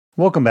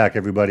Welcome back,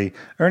 everybody.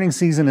 Earnings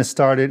season has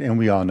started, and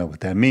we all know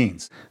what that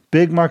means.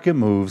 Big market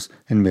moves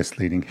and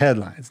misleading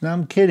headlines. Now,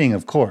 I'm kidding,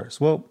 of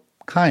course. Well,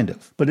 kind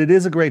of. But it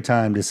is a great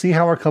time to see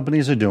how our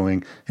companies are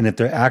doing and if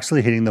they're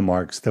actually hitting the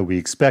marks that we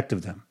expect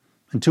of them.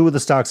 And two of the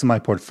stocks in my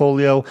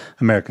portfolio,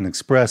 American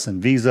Express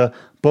and Visa,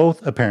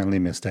 both apparently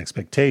missed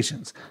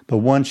expectations. But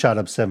one shot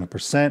up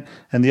 7%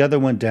 and the other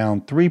went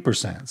down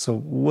 3%. So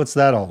what's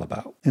that all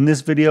about? In this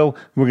video,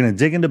 we're going to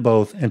dig into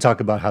both and talk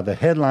about how the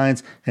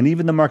headlines and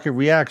even the market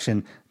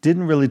reaction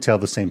didn't really tell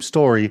the same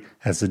story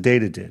as the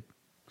data did.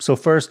 So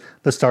first,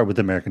 let's start with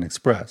American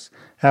Express.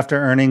 After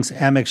earnings,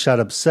 Amex shot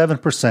up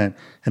 7%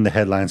 and the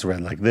headlines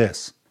read like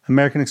this.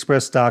 American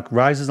Express stock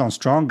rises on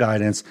strong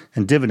guidance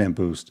and dividend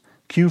boost.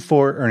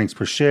 Q4 earnings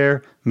per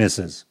share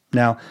misses.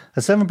 Now, a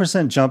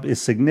 7% jump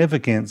is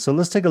significant, so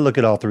let's take a look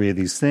at all three of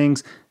these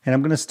things, and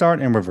I'm going to start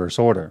in reverse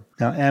order.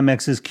 Now,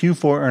 Amex's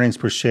Q4 earnings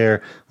per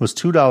share was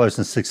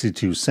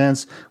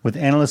 $2.62, with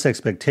analyst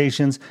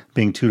expectations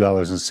being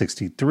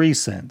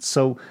 $2.63,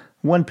 so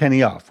 1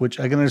 penny off, which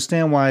I can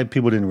understand why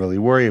people didn't really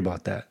worry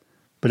about that.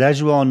 But as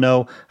you all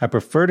know, I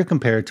prefer to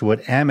compare it to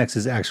what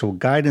Amex's actual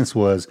guidance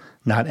was,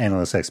 not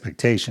analyst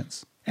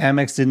expectations.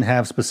 Amex didn't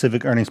have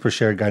specific earnings per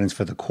share guidance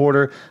for the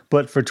quarter,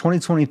 but for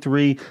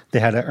 2023, they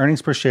had an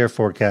earnings per share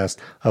forecast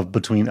of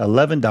between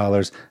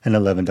 $11 and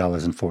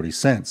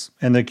 $11.40.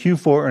 And their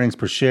Q4 earnings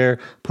per share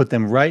put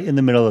them right in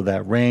the middle of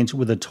that range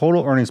with a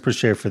total earnings per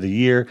share for the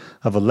year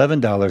of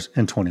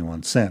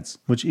 $11.21,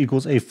 which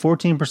equals a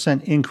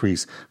 14%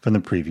 increase from the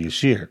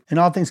previous year. And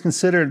all things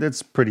considered,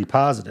 that's pretty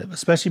positive,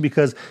 especially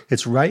because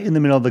it's right in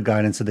the middle of the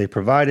guidance that they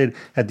provided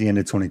at the end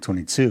of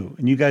 2022.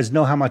 And you guys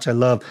know how much I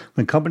love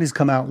when companies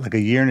come out like a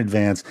year in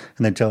advance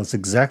and they tell us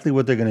exactly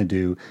what they're going to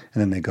do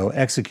and then they go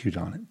execute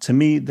on it. To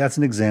me, that's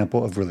an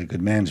example of really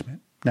good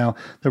management. Now,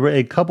 there were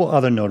a couple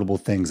other notable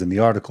things in the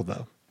article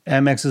though.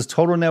 Amex's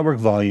total network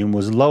volume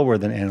was lower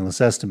than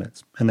analyst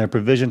estimates, and their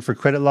provision for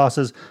credit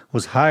losses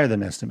was higher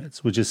than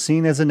estimates, which is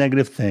seen as a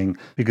negative thing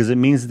because it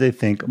means that they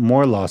think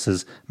more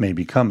losses may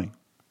be coming.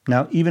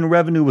 Now, even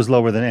revenue was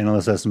lower than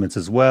analyst estimates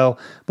as well,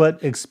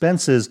 but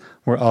expenses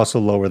were also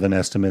lower than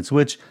estimates,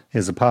 which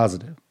is a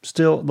positive.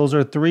 Still, those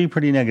are three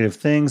pretty negative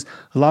things,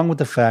 along with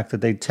the fact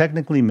that they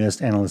technically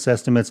missed analyst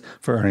estimates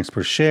for earnings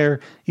per share,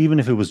 even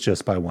if it was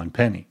just by 1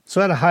 penny.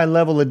 So at a high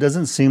level, it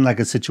doesn't seem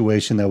like a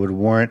situation that would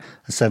warrant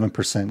a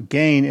 7%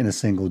 gain in a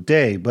single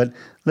day, but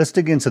let's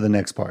dig into the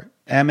next part.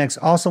 Amex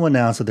also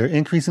announced that they're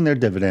increasing their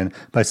dividend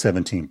by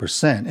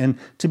 17%. And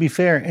to be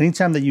fair,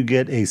 anytime that you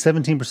get a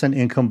 17%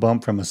 income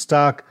bump from a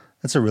stock,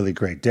 that's a really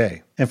great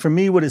day. And for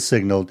me, what it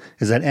signaled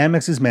is that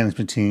Amex's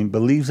management team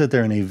believes that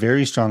they're in a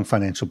very strong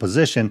financial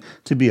position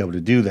to be able to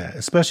do that,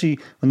 especially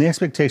when the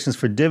expectations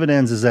for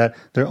dividends is that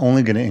they're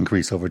only going to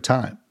increase over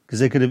time. Because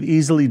they could have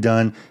easily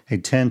done a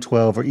 10,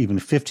 12, or even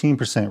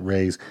 15%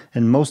 raise,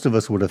 and most of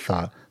us would have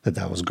thought that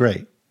that was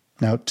great.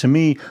 Now, to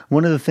me,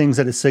 one of the things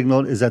that it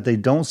signaled is that they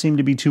don't seem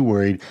to be too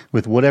worried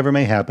with whatever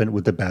may happen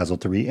with the Basel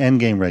III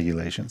endgame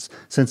regulations,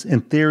 since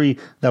in theory,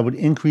 that would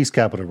increase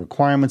capital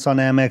requirements on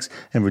Amex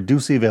and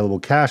reduce the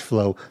available cash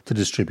flow to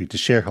distribute to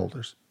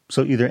shareholders.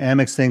 So either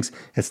Amex thinks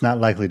it's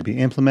not likely to be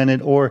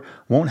implemented or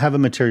won't have a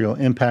material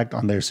impact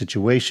on their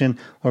situation,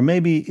 or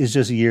maybe is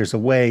just years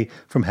away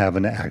from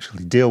having to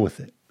actually deal with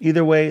it.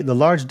 Either way, the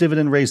large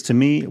dividend raise to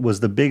me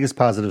was the biggest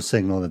positive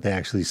signal that they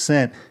actually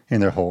sent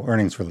in their whole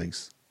earnings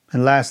release.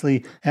 And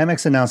lastly,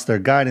 Amex announced their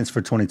guidance for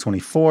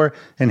 2024,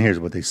 and here's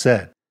what they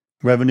said.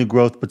 Revenue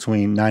growth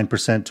between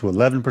 9% to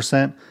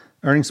 11%,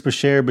 earnings per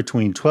share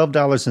between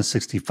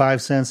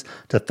 $12.65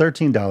 to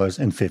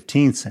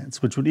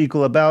 $13.15, which would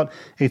equal about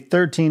a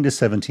 13 to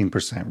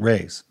 17%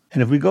 raise.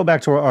 And if we go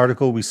back to our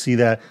article, we see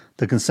that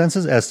the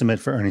consensus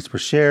estimate for earnings per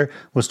share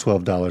was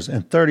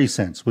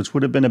 $12.30, which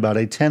would have been about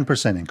a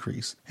 10%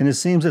 increase. And it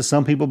seems that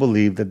some people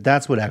believe that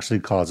that's what actually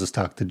caused the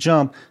stock to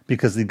jump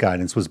because the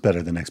guidance was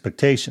better than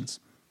expectations.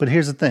 But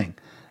here's the thing,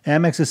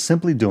 Amex is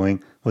simply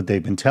doing what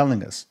they've been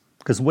telling us.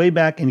 Because way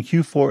back in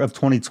Q4 of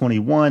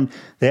 2021,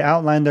 they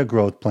outlined their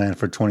growth plan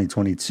for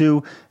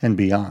 2022 and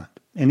beyond.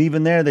 And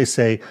even there, they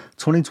say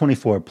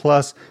 2024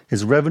 plus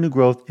is revenue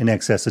growth in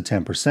excess of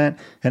 10%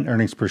 and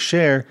earnings per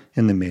share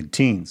in the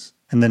mid-teens.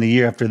 And then a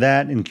year after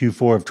that, in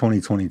Q4 of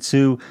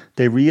 2022,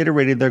 they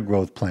reiterated their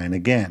growth plan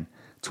again.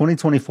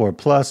 2024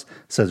 plus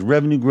says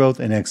revenue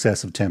growth in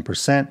excess of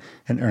 10%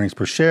 and earnings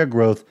per share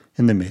growth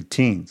in the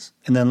mid-teens.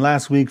 And then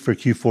last week for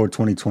Q4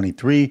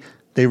 2023,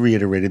 they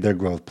reiterated their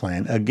growth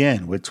plan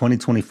again, with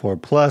 2024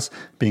 plus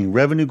being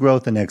revenue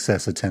growth in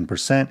excess of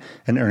 10%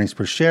 and earnings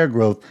per share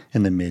growth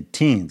in the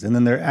mid-teens. And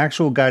then their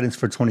actual guidance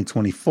for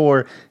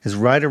 2024 is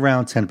right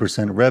around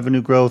 10%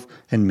 revenue growth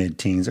and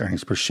mid-teens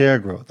earnings per share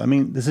growth. I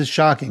mean, this is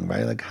shocking,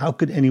 right? Like, how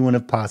could anyone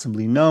have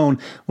possibly known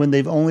when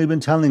they've only been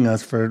telling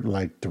us for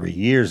like 3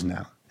 years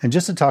now? And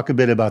just to talk a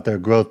bit about their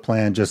growth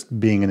plan, just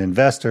being an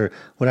investor,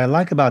 what I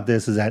like about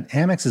this is that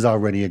Amex is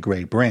already a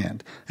great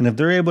brand. And if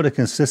they're able to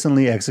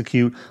consistently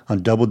execute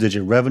on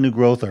double-digit revenue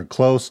growth or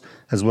close,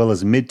 as well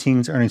as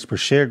mid-teens earnings per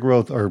share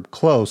growth or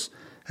close,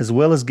 as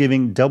well as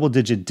giving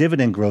double-digit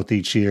dividend growth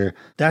each year,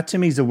 that to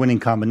me is a winning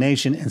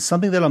combination and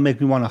something that'll make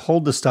me want to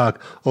hold the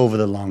stock over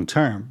the long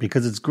term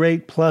because it's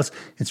great, plus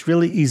it's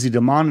really easy to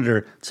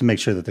monitor to make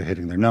sure that they're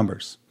hitting their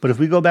numbers. But if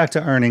we go back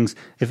to earnings,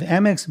 if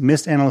Amex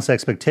missed analyst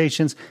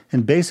expectations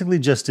and basically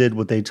just did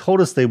what they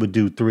told us they would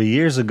do 3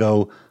 years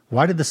ago,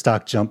 why did the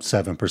stock jump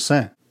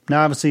 7%?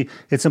 Now, obviously,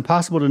 it's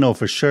impossible to know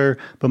for sure,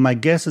 but my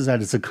guess is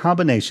that it's a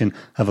combination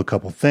of a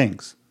couple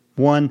things.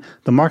 One,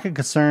 the market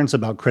concerns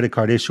about credit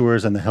card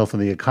issuers and the health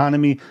of the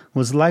economy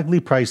was likely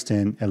priced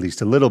in at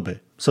least a little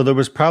bit. So there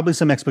was probably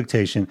some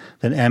expectation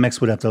that Amex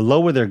would have to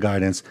lower their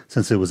guidance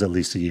since it was at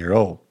least a year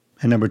old.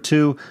 And number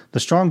two, the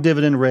strong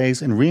dividend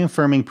raise and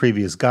reaffirming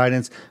previous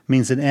guidance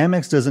means that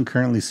Amex doesn't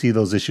currently see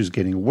those issues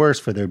getting worse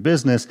for their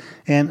business,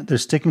 and they're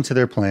sticking to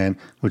their plan,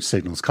 which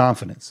signals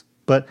confidence.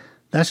 But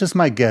that's just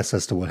my guess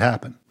as to what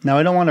happened. Now,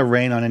 I don't want to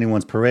rain on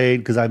anyone's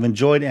parade because I've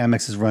enjoyed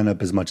Amex's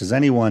run-up as much as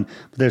anyone,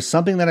 but there's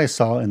something that I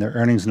saw in their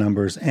earnings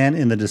numbers and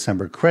in the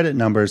December credit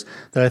numbers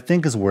that I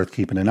think is worth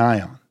keeping an eye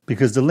on.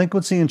 Because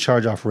delinquency and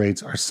charge-off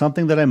rates are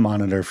something that I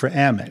monitor for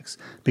Amex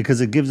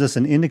because it gives us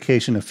an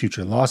indication of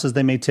future losses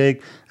they may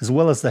take as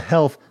well as the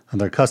health of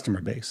their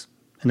customer base.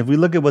 And if we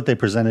look at what they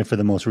presented for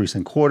the most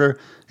recent quarter,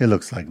 it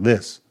looks like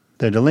this.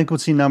 Their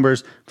delinquency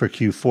numbers for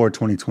Q4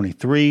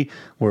 2023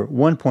 were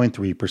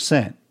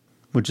 1.3%.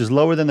 which is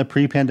lower than the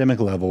pre-pandemic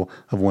level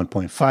of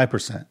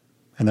 1.5%.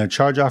 And their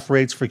charge-off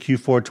rates for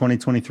Q4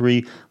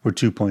 2023 were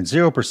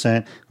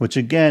 2.0%, which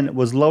again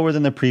was lower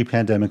than the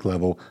pre-pandemic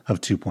level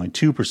of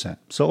 2.2%.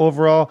 So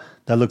overall,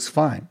 that looks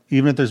fine.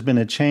 Even if there's been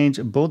a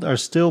change, both are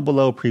still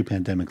below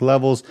pre-pandemic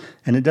levels,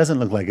 and it doesn't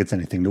look like it's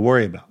anything to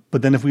worry about.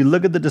 But then if we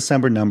look at the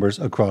December numbers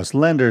across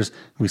lenders,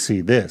 we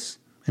see this.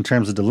 In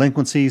terms of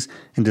delinquencies,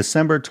 in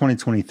December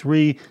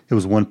 2023, it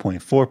was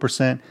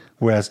 1.4%,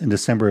 whereas in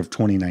December of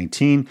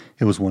 2019,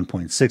 it was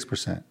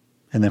 1.6%.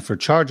 And then for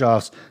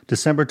charge-offs,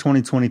 December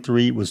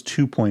 2023 was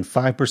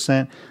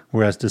 2.5%,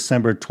 whereas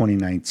December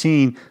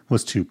 2019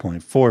 was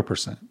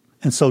 2.4%.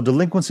 And so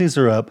delinquencies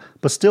are up,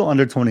 but still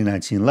under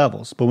 2019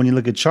 levels. But when you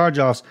look at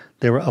charge-offs,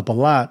 they were up a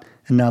lot,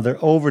 and now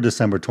they're over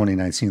December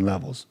 2019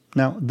 levels.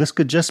 Now, this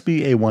could just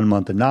be a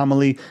one-month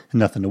anomaly and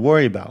nothing to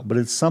worry about, but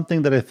it's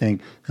something that I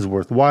think is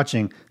worth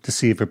watching to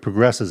see if it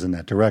progresses in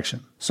that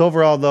direction. So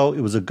overall, though,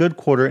 it was a good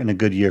quarter and a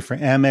good year for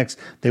Amex.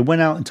 They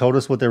went out and told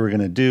us what they were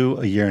going to do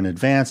a year in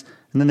advance,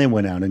 and then they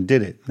went out and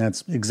did it. And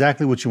that's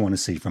exactly what you want to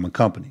see from a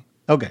company.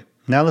 Okay,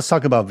 now let's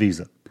talk about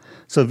Visa.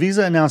 So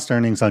Visa announced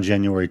earnings on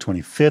January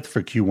 25th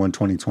for Q1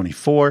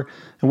 2024,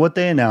 and what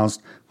they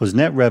announced was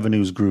net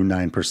revenues grew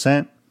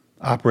 9%,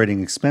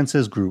 operating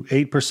expenses grew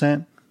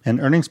 8%, and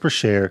earnings per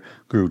share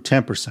grew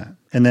 10%.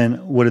 And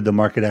then what did the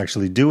market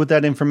actually do with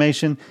that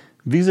information?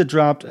 Visa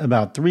dropped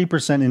about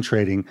 3% in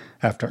trading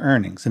after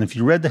earnings. And if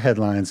you read the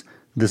headlines,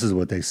 this is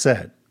what they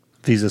said.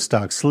 Visa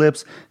stock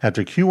slips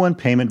after Q1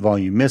 payment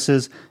volume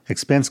misses,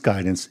 expense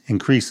guidance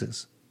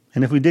increases.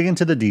 And if we dig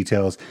into the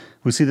details,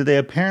 we see that they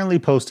apparently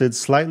posted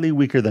slightly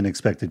weaker than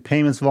expected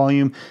payments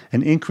volume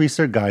and increased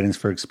their guidance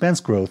for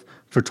expense growth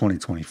for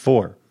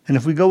 2024. And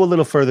if we go a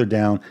little further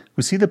down,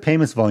 we see the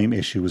payments volume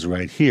issue is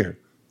right here.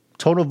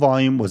 Total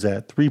volume was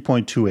at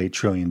 $3.28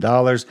 trillion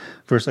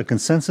versus a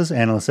consensus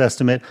analyst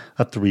estimate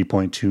of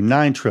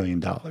 $3.29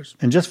 trillion.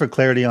 And just for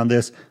clarity on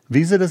this,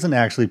 Visa doesn't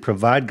actually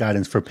provide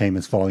guidance for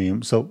payments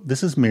volume, so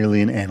this is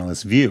merely an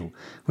analyst view,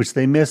 which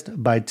they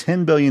missed by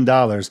 $10 billion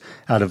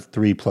out of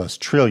 $3+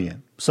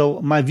 trillion.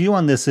 So my view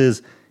on this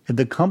is, if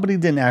the company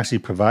didn't actually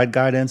provide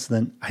guidance,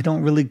 then I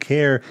don't really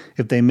care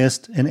if they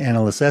missed an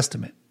analyst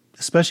estimate,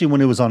 especially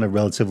when it was on a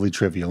relatively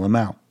trivial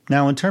amount.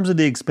 Now, in terms of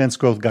the expense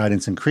growth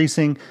guidance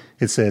increasing,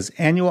 it says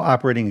annual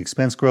operating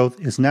expense growth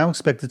is now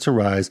expected to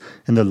rise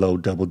in the low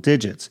double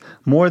digits,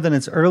 more than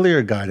its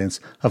earlier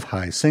guidance of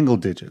high single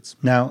digits.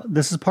 Now,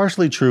 this is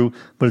partially true,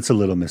 but it's a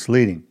little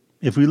misleading.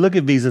 If we look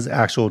at Visa's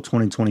actual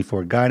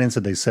 2024 guidance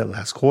that they set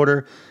last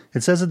quarter,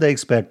 it says that they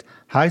expect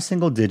high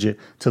single digit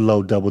to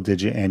low double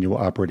digit annual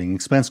operating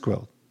expense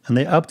growth. And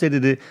they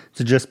updated it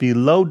to just be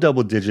low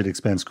double-digit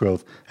expense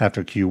growth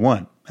after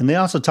Q1. And they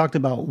also talked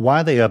about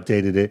why they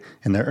updated it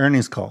in their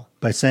earnings call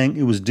by saying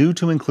it was due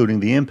to including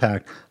the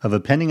impact of a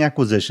pending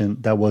acquisition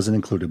that wasn't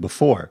included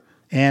before,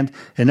 and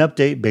an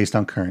update based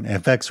on current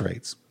FX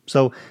rates.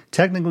 So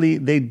technically,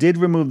 they did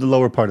remove the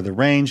lower part of the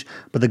range,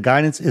 but the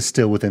guidance is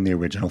still within the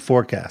original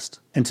forecast.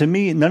 And to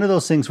me, none of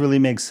those things really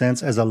make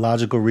sense as a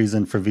logical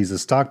reason for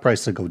Visa's stock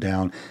price to go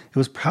down. It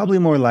was probably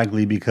more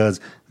likely because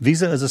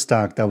Visa is a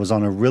stock that was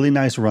on a really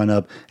nice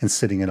run-up and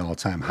sitting at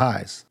all-time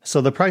highs.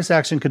 So the price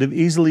action could have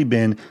easily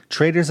been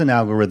traders and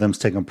algorithms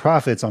taking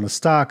profits on a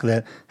stock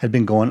that had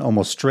been going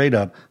almost straight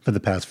up for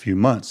the past few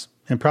months,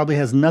 and probably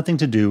has nothing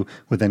to do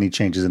with any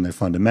changes in their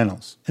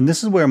fundamentals. And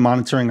this is where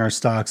monitoring our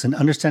stocks and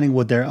understanding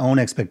what their own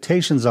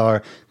expectations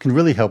are can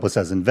really help us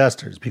as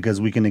investors, because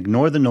we can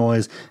ignore the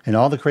noise and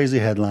all the crazy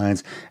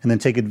headlines and then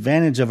take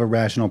advantage of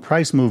irrational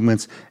price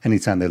movements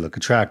anytime they look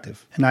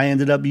attractive. And I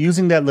ended up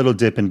using that little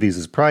dip in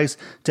Visa's price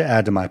to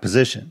add to my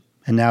position.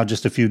 And now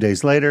just a few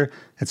days later,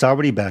 it's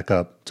already back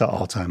up to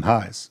all-time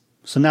highs.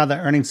 So now that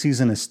earnings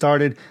season has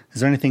started,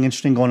 is there anything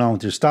interesting going on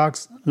with your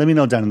stocks? Let me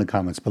know down in the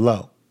comments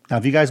below. Now,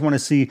 if you guys want to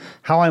see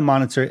how I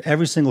monitor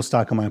every single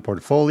stock in my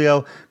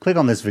portfolio, click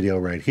on this video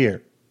right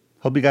here.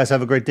 Hope you guys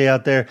have a great day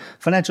out there.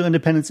 Financial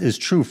independence is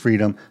true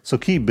freedom, so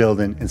keep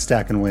building and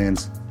stacking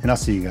wins, and I'll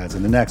see you guys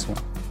in the next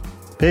one.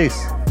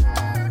 Peace.